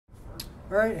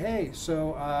All right, hey,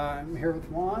 so I'm here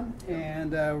with Juan,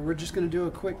 and we're just going to do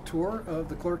a quick tour of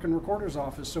the clerk and recorder's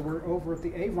office. So we're over at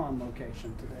the Avon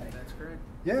location today. That's correct.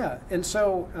 Yeah, and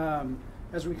so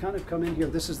as we kind of come in here,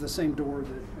 this is the same door that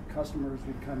the customers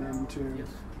would come into. Yes.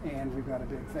 And we've got a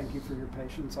big thank you for your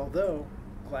patience, although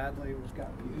gladly we've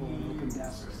got people and open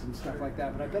desks and stuff like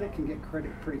that, but I bet it can get pretty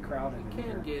crowded in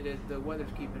here. It can get it. The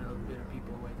weather's keeping a bit of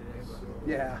people away today.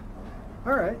 But. Yeah.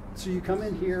 All right, so you come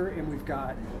in here and we've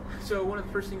got... So one of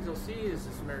the first things you'll see is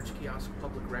this marriage kiosk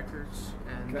public records,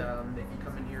 and they can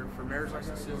come in here for marriage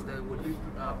licenses that would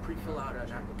pre-fill out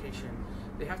an application.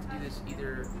 They have to do this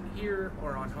either here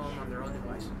or on home on their own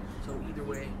device. So either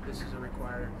way, this is a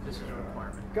requirement.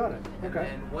 Got it. Okay. And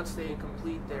then once they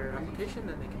complete their application,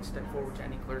 then they can step forward to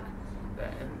any clerk,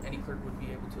 and any clerk would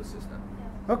be able to assist them.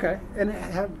 Okay, and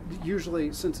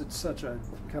usually, since it's such a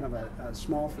kind of a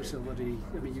small facility,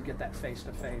 I mean, you get that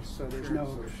face-to-face, so there's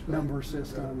no number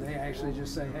system. They actually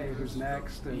just say, hey, who's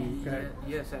next? And, okay.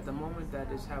 Yes, at the moment,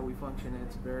 that is how we function.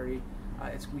 It's very,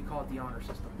 we call it the honor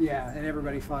system. Yeah, and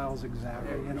everybody files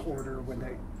exactly in order when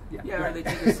they... Yeah, or they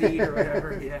take a seat or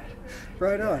whatever, yeah.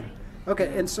 Right on.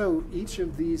 Okay, and so each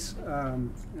of these,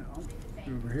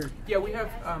 over here. Yeah, we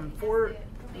have 4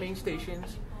 main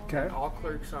stations. Okay. All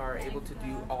clerks are able to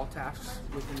do all tasks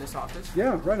within this office.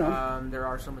 Yeah, right on. There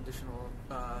are some additional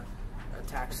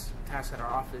tasks at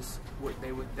our office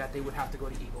that they would have to go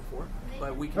to Eagle for,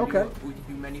 but we can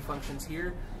do many functions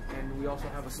here, and we also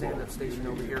have a stand-up station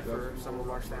over here for some of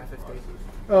our staff if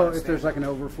they. If there's like an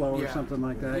overflow or something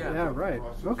like that. Yeah, right.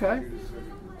 Okay.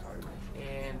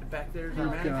 And back there's our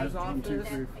manager's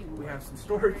office. We have some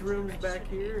storage rooms back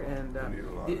here,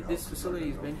 and this facility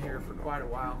has been here for quite a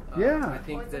while. I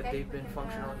think that they've been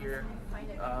functional here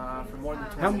for more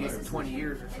than 20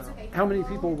 years or so. How many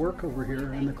people work over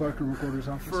here in the clerk and recorder's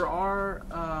office? For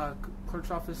our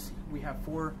clerk's office, we have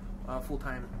 4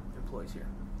 full-time employees here.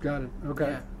 Got it.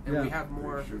 Okay. Yeah, and we have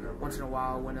more once in a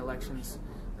while when elections.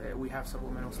 We have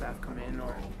supplemental staff come in,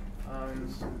 or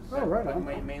right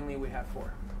on. Mainly we have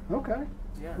 4. Okay.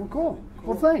 Yeah. Well, cool.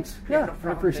 Well, thanks. Yeah, no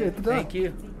I appreciate the time. Thank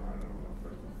you.